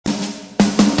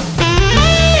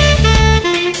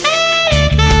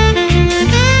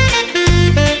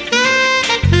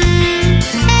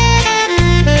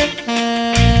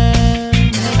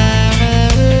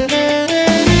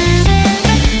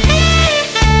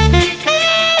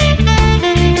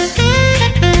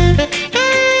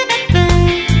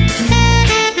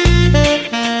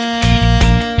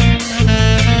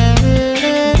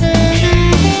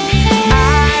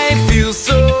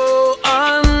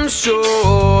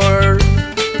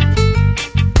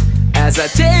as I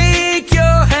take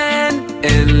your hand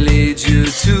and lead you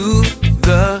to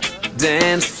the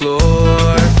dance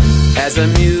floor. As the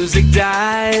music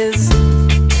dies,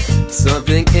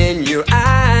 something in your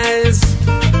eyes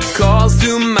calls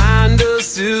to mind a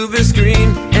silver screen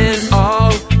and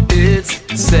all its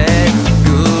sad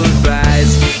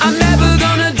goodbyes. I'm never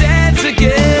gonna dance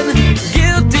again,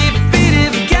 guilty feet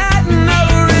have got no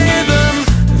rhythm,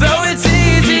 though it's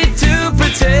easy to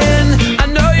pretend. I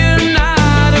know you're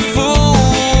not a fool.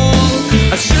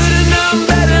 I should've known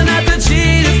better not to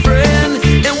cheat a friend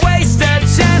and waste that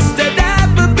chance that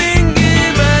never been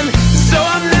given. So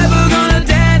I'm never gonna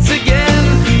dance again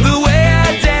the way I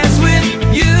dance with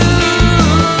you.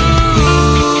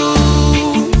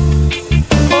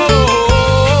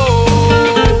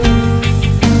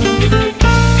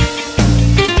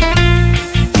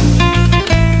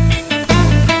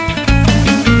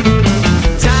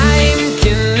 Time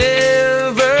can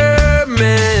never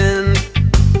mend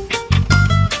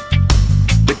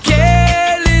the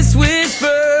careless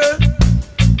whisper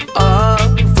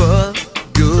of a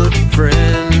good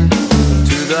friend.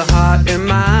 To the heart and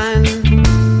mind,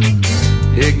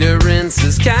 ignorance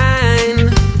is kind.